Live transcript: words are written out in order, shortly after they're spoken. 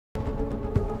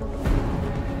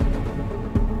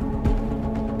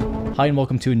Hi and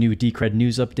welcome to a new Decred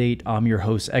news update. I'm your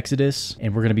host Exodus,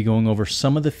 and we're going to be going over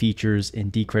some of the features in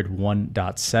Decred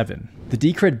 1.7. The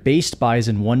Decred based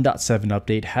Bison 1.7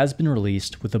 update has been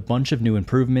released with a bunch of new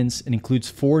improvements and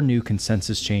includes 4 new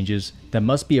consensus changes that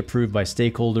must be approved by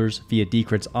stakeholders via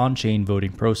Decred's on-chain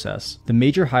voting process. The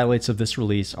major highlights of this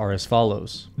release are as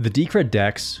follows. The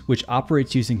DCRDEX, which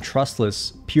operates using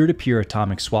trustless peer-to-peer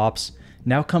atomic swaps,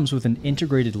 now comes with an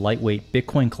integrated lightweight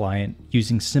Bitcoin client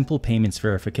using simple payments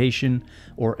verification,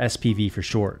 or SPV for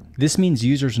short. This means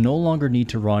users no longer need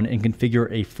to run and configure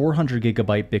a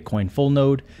 400GB Bitcoin full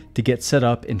node to get set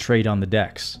up and trade on the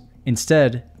DEX.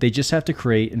 Instead, they just have to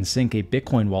create and sync a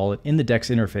Bitcoin wallet in the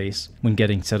DEX interface when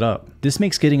getting set up. This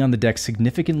makes getting on the DEX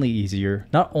significantly easier,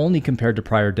 not only compared to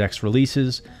prior DEX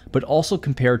releases, but also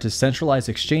compared to centralized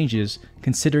exchanges,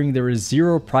 considering there is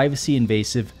zero privacy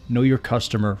invasive know your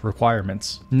customer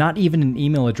requirements. Not even an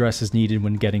email address is needed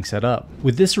when getting set up.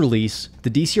 With this release, the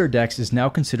DCRDEX is now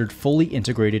considered fully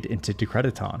integrated into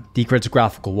Decrediton, Decred's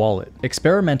graphical wallet.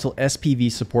 Experimental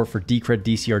SPV support for Decred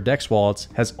DCRDEX wallets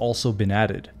has also been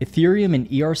added. Ethereum and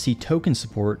ERC token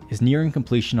support is nearing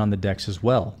completion on the DEX as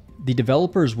well. The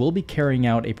developers will be carrying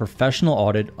out a professional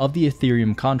audit of the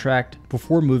Ethereum contract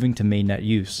before moving to mainnet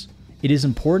use. It is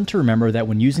important to remember that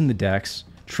when using the DEX,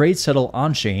 trades settle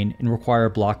on-chain and require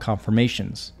block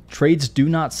confirmations. Trades do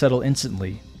not settle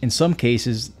instantly. In some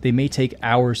cases, they may take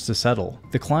hours to settle.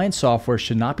 The client software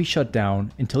should not be shut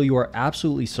down until you are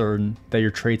absolutely certain that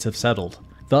your trades have settled.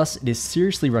 Thus, it is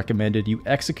seriously recommended you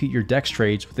execute your DEX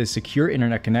trades with a secure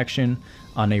internet connection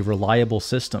on a reliable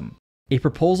system. A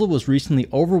proposal was recently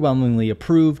overwhelmingly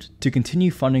approved to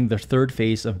continue funding the third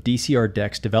phase of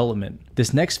DCRDEX development.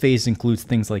 This next phase includes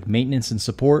things like maintenance and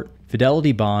support,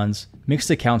 fidelity bonds, mixed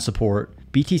account support,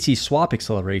 BTC swap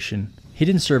acceleration,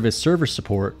 hidden service server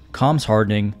support, comms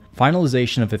hardening,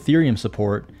 finalization of Ethereum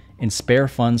support, and spare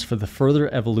funds for the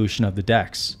further evolution of the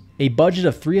DEX. A budget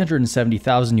of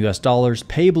 $370,000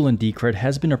 payable in Decred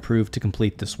has been approved to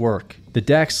complete this work. The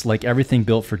DEX, like everything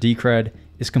built for Decred,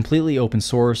 is completely open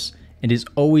source and is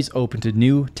always open to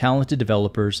new, talented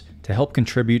developers to help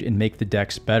contribute and make the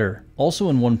DEX better. Also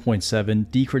in 1.7,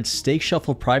 Decred's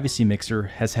StakeShuffle privacy mixer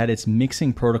has had its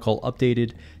mixing protocol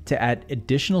updated to add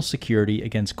additional security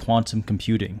against quantum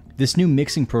computing. This new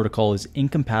mixing protocol is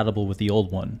incompatible with the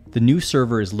old one. The new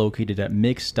server is located at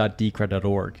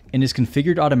mix.decred.org and is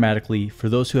configured automatically for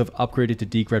those who have upgraded to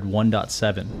Decred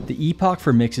 1.7. The epoch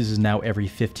for mixes is now every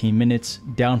 15 minutes,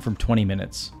 down from 20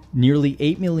 minutes. Nearly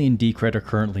 8 million Decred are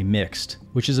currently mixed,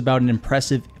 which is about an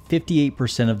impressive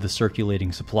 58% of the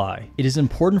circulating supply. It is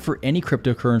important for any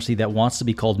cryptocurrency that wants to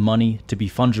be called money to be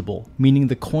fungible, meaning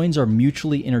the coins are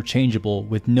mutually interchangeable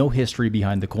with no history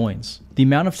behind the coins. The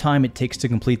amount of time it takes to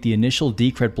complete the initial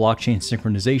Decred blockchain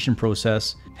synchronization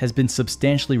process has been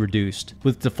substantially reduced.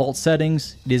 With default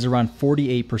settings, it is around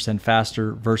 48%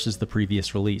 faster versus the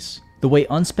previous release. The way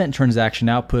unspent transaction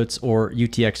outputs, or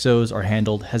UTXOs, are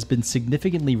handled has been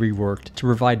significantly reworked to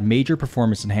provide major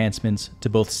performance enhancements to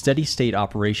both steady-state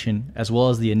operation as well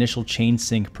as the initial chain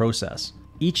sync process.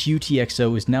 Each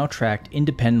UTXO is now tracked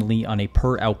independently on a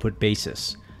per-output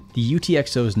basis. The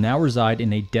UTXOs now reside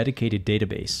in a dedicated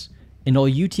database, and all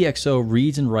UTXO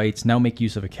reads and writes now make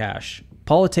use of a cache.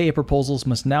 Politeia proposals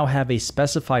must now have a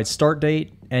specified start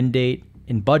date, end date,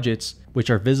 and budgets, which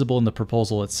are visible in the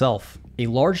proposal itself. A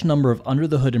large number of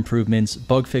under-the-hood improvements,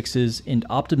 bug fixes, and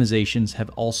optimizations have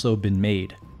also been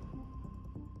made.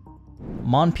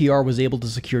 Monde PR was able to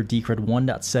secure Decred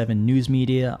 1.7 news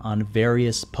media on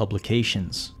various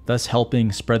publications, thus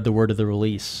helping spread the word of the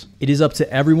release. It is up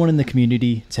to everyone in the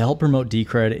community to help promote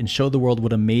Decred and show the world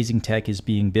what amazing tech is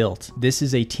being built. This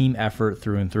is a team effort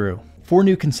through and through. 4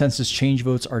 new consensus change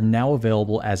votes are now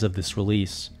available as of this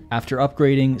release. After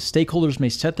upgrading, stakeholders may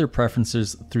set their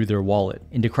preferences through their wallet.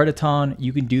 In Decrediton,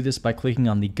 you can do this by clicking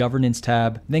on the Governance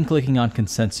tab, then clicking on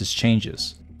Consensus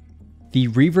Changes. The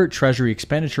Revert Treasury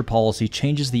Expenditure Policy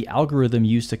changes the algorithm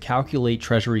used to calculate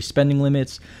Treasury spending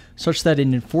limits such that it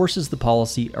enforces the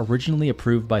policy originally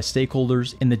approved by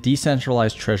stakeholders in the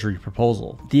decentralized Treasury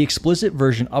proposal. The explicit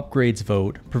version upgrades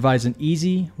vote provides an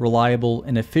easy, reliable,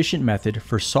 and efficient method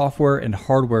for software and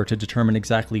hardware to determine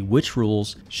exactly which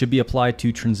rules should be applied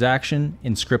to transaction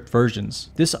and script versions.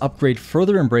 This upgrade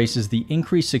further embraces the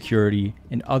increased security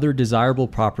and other desirable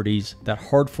properties that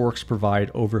hard forks provide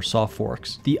over soft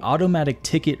forks. The automatic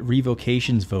ticket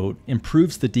revocations vote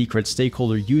improves the Decred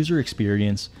stakeholder user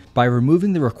experience by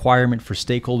removing the requirement for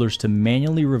stakeholders to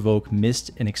manually revoke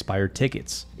missed and expired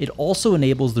tickets. It also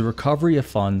enables the recovery of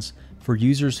funds for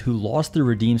users who lost their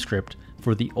redeem script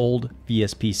for the old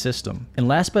VSP system. And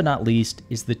last but not least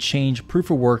is the change proof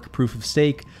of work, proof of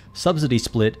stake subsidy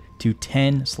split to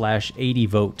 10/80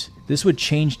 vote. This would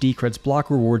change Decred's block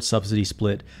reward subsidy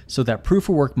split so that proof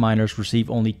of work miners receive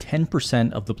only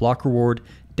 10% of the block reward,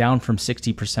 down from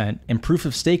 60%, and proof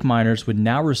of stake miners would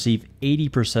now receive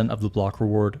 80% of the block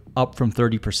reward, up from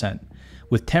 30%.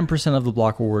 With 10% of the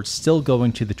block reward still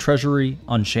going to the treasury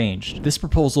unchanged. This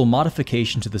proposal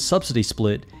modification to the subsidy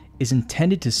split is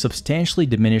intended to substantially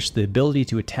diminish the ability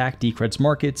to attack Decred's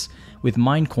markets with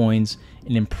mined coins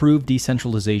and improve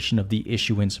decentralization of the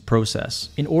issuance process.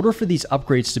 In order for these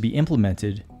upgrades to be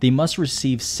implemented, they must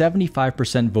receive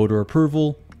 75% voter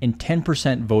approval and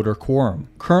 10% voter quorum.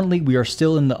 Currently, we are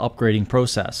still in the upgrading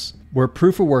process, where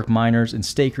proof of work miners and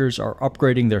stakers are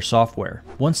upgrading their software.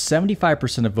 Once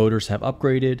 75% of voters have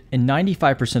upgraded and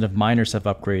 95% of miners have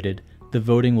upgraded, the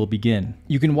voting will begin.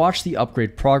 You can watch the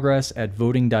upgrade progress at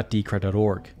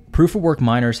voting.decred.org. Proof of work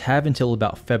miners have until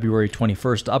about February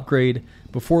 21st to upgrade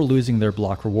before losing their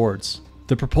block rewards.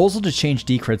 The proposal to change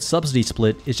Decred's subsidy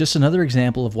split is just another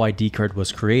example of why Decred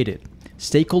was created.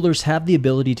 Stakeholders have the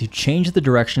ability to change the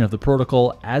direction of the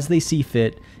protocol as they see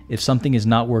fit if something is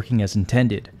not working as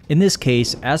intended. In this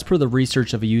case, as per the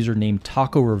research of a user named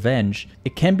TacoRevenge,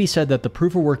 it can be said that the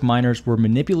proof of work miners were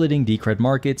manipulating Decred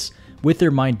markets with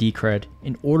their mined Decred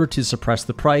in order to suppress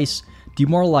the price,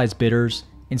 demoralize bidders,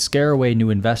 and scare away new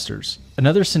investors.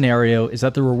 Another scenario is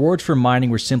that the rewards for mining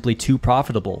were simply too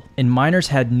profitable, and miners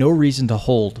had no reason to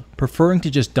hold, preferring to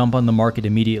just dump on the market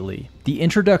immediately. The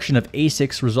introduction of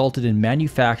ASICs resulted in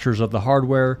manufacturers of the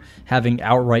hardware having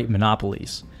outright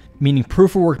monopolies, meaning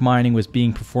proof of work mining was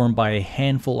being performed by a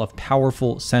handful of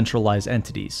powerful centralized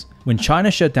entities. When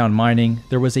China shut down mining,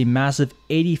 there was a massive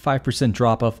 85%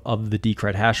 drop-off of the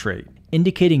Decred hash rate,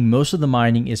 indicating most of the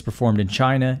mining is performed in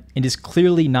China and is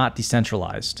clearly not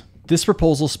decentralized. This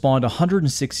proposal spawned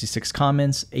 166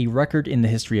 comments, a record in the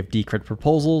history of Decred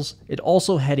proposals. It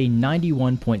also had a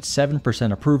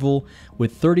 91.7% approval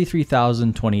with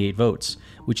 33,028 votes,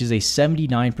 which is a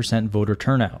 79% voter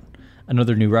turnout,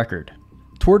 another new record.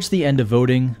 Towards the end of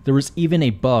voting, there was even a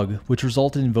bug which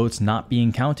resulted in votes not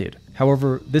being counted.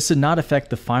 However, this did not affect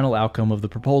the final outcome of the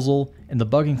proposal, and the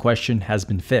bug in question has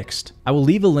been fixed. I will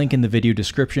leave a link in the video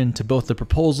description to both the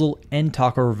proposal and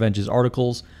TacoRevenge's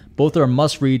articles. Both are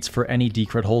must-reads for any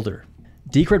Decred holder.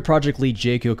 Decred project lead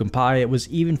Jaco Kampai was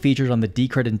even featured on the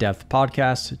Decred in Depth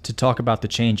podcast to talk about the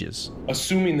changes.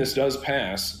 Assuming this does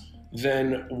pass,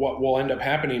 then what will end up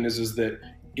happening is that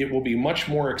it will be much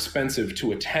more expensive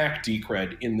to attack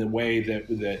Decred in the way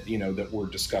that we're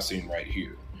discussing right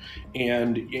here,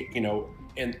 and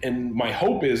and my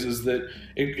hope is that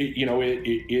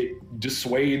it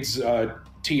dissuades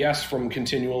TS from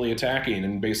continually attacking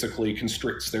and basically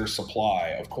constricts their supply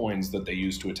of coins that they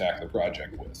use to attack the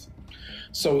project with.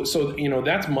 So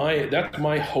that's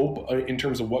my hope in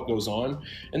terms of what goes on.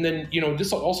 And then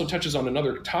this also touches on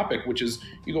another topic, which is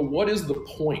what is the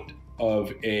point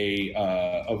of a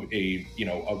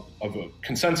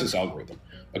consensus algorithm?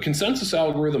 A consensus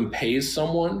algorithm pays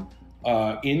someone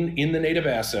in the native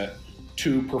asset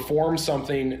to perform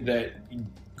something that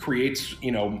creates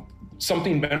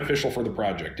something beneficial for the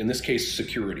project, in this case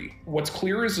security. What's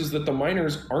clear is that the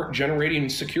miners aren't generating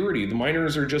security. The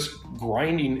miners are just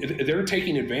grinding. They're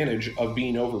taking advantage of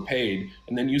being overpaid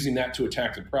and then using that to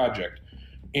attack the project.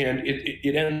 And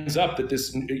it ends up that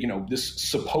this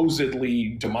supposedly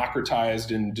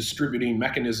democratized and distributing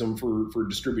mechanism for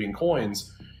distributing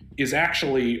coins is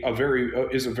actually a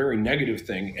very negative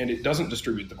thing, and it doesn't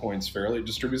distribute the coins fairly. It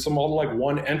distributes them all to like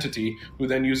one entity who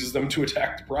then uses them to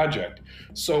attack the project.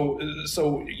 So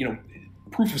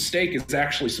proof of stake is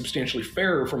actually substantially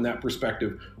fairer from that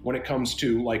perspective when it comes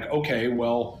to like, okay,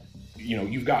 well,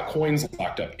 you've got coins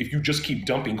locked up. If you just keep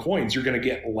dumping coins, you're going to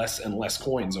get less and less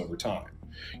coins over time.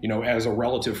 As a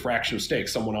relative fraction of stake,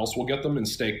 someone else will get them and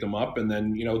stake them up, and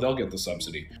then, they'll get the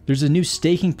subsidy. There's a new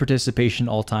staking participation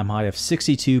all-time high of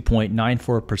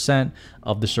 62.94%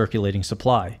 of the circulating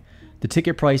supply. The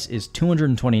ticket price is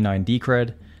 229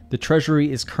 Decred. The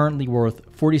treasury is currently worth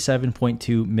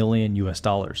 $47.2 million US.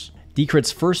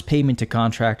 Decred's first payment to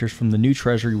contractors from the new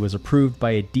treasury was approved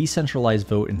by a decentralized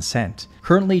vote and sent.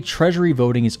 Currently, treasury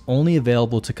voting is only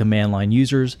available to command line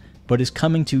users, but is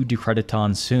coming to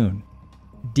Decrediton soon.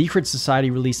 Decred Society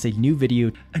released a new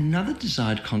video. Another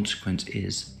desired consequence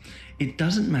is, it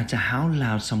doesn't matter how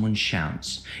loud someone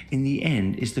shouts, in the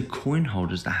end it's the coin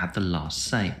holders that have the last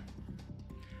say.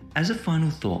 As a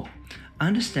final thought, I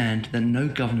understand that no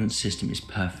governance system is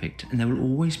perfect and there will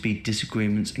always be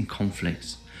disagreements and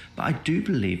conflicts, but I do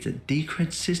believe that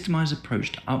Decred's systemized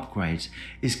approach to upgrades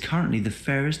is currently the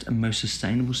fairest and most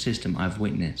sustainable system I've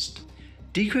witnessed.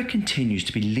 Decred continues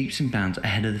to be leaps and bounds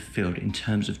ahead of the field in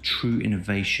terms of true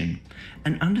innovation,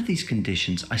 and under these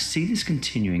conditions, I see this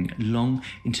continuing long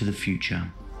into the future.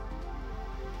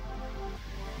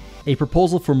 A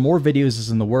proposal for more videos is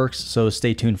in the works, so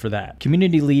stay tuned for that.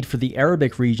 Community lead for the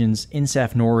Arabic regions,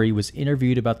 Insaf Nori, was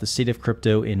interviewed about the state of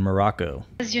crypto in Morocco.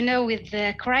 As you know, with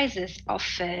the crisis of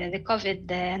the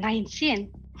COVID-19,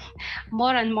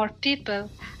 more and more people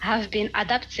have been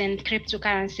adopting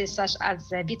cryptocurrencies such as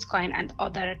Bitcoin and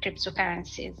other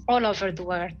cryptocurrencies all over the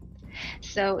world.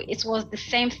 So it was the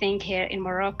same thing here in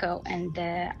Morocco and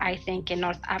I think in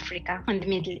North Africa and the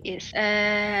Middle East.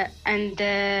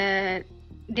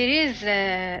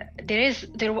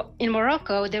 In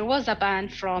Morocco, there was a ban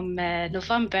from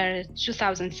November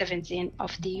 2017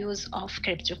 of the use of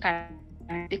cryptocurrency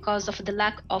because of the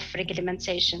lack of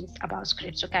regulations about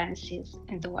cryptocurrencies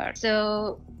in the world.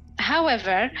 So,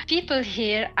 however, people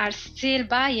here are still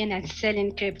buying and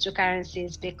selling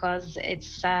cryptocurrencies because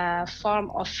it's a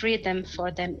form of freedom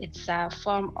for them. It's a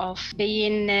form of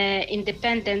being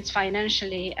independent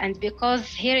financially. And because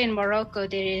here in Morocco,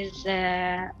 there is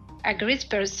a great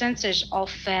percentage of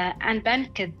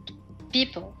unbanked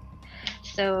people.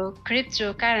 So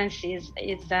cryptocurrencies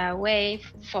is a way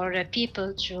for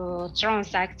people to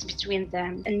transact between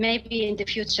them. And maybe in the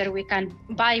future we can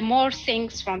buy more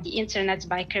things from the internet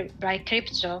by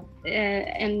crypto.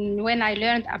 And when I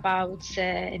learned about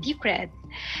Decred,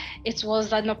 it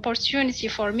was an opportunity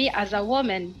for me as a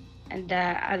woman and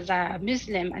as a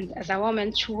Muslim and as a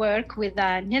woman to work with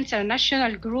an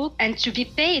international group and to be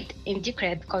paid in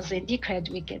Decred, because in Decred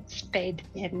we get paid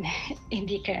in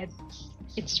Decred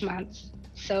each month.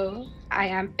 So I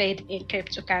am paid in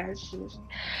cryptocurrencies,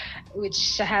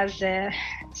 which has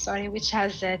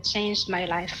changed my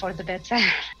life for the better.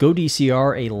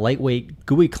 GoDCR, a lightweight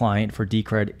GUI client for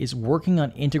Decred, is working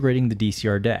on integrating the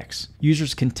DCRDEX.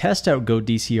 Users can test out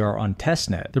GoDCR on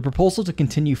Testnet. The proposal to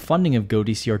continue funding of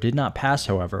GoDCR did not pass,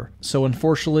 however, so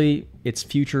unfortunately, its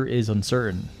future is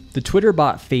uncertain. The Twitter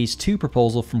Bot Phase 2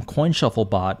 proposal from CoinShuffle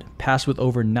Bot passed with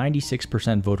over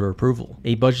 96% voter approval.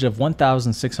 A budget of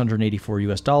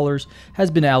 $1,684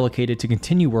 has been allocated to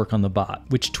continue work on the bot,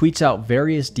 which tweets out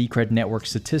various Decred network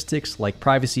statistics like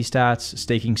privacy stats,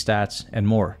 staking stats, and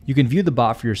more. You can view the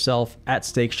bot for yourself at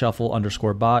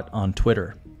StakeShuffle_bot on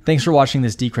Twitter. Thanks for watching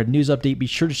this Decred news update. Be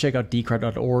sure to check out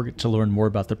decred.org to learn more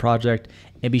about the project,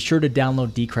 and be sure to download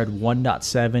Decred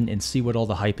 1.7 and see what all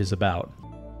the hype is about.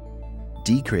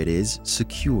 Decred is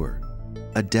secure,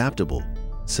 adaptable,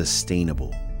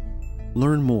 sustainable.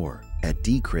 Learn more at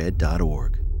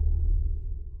decred.org.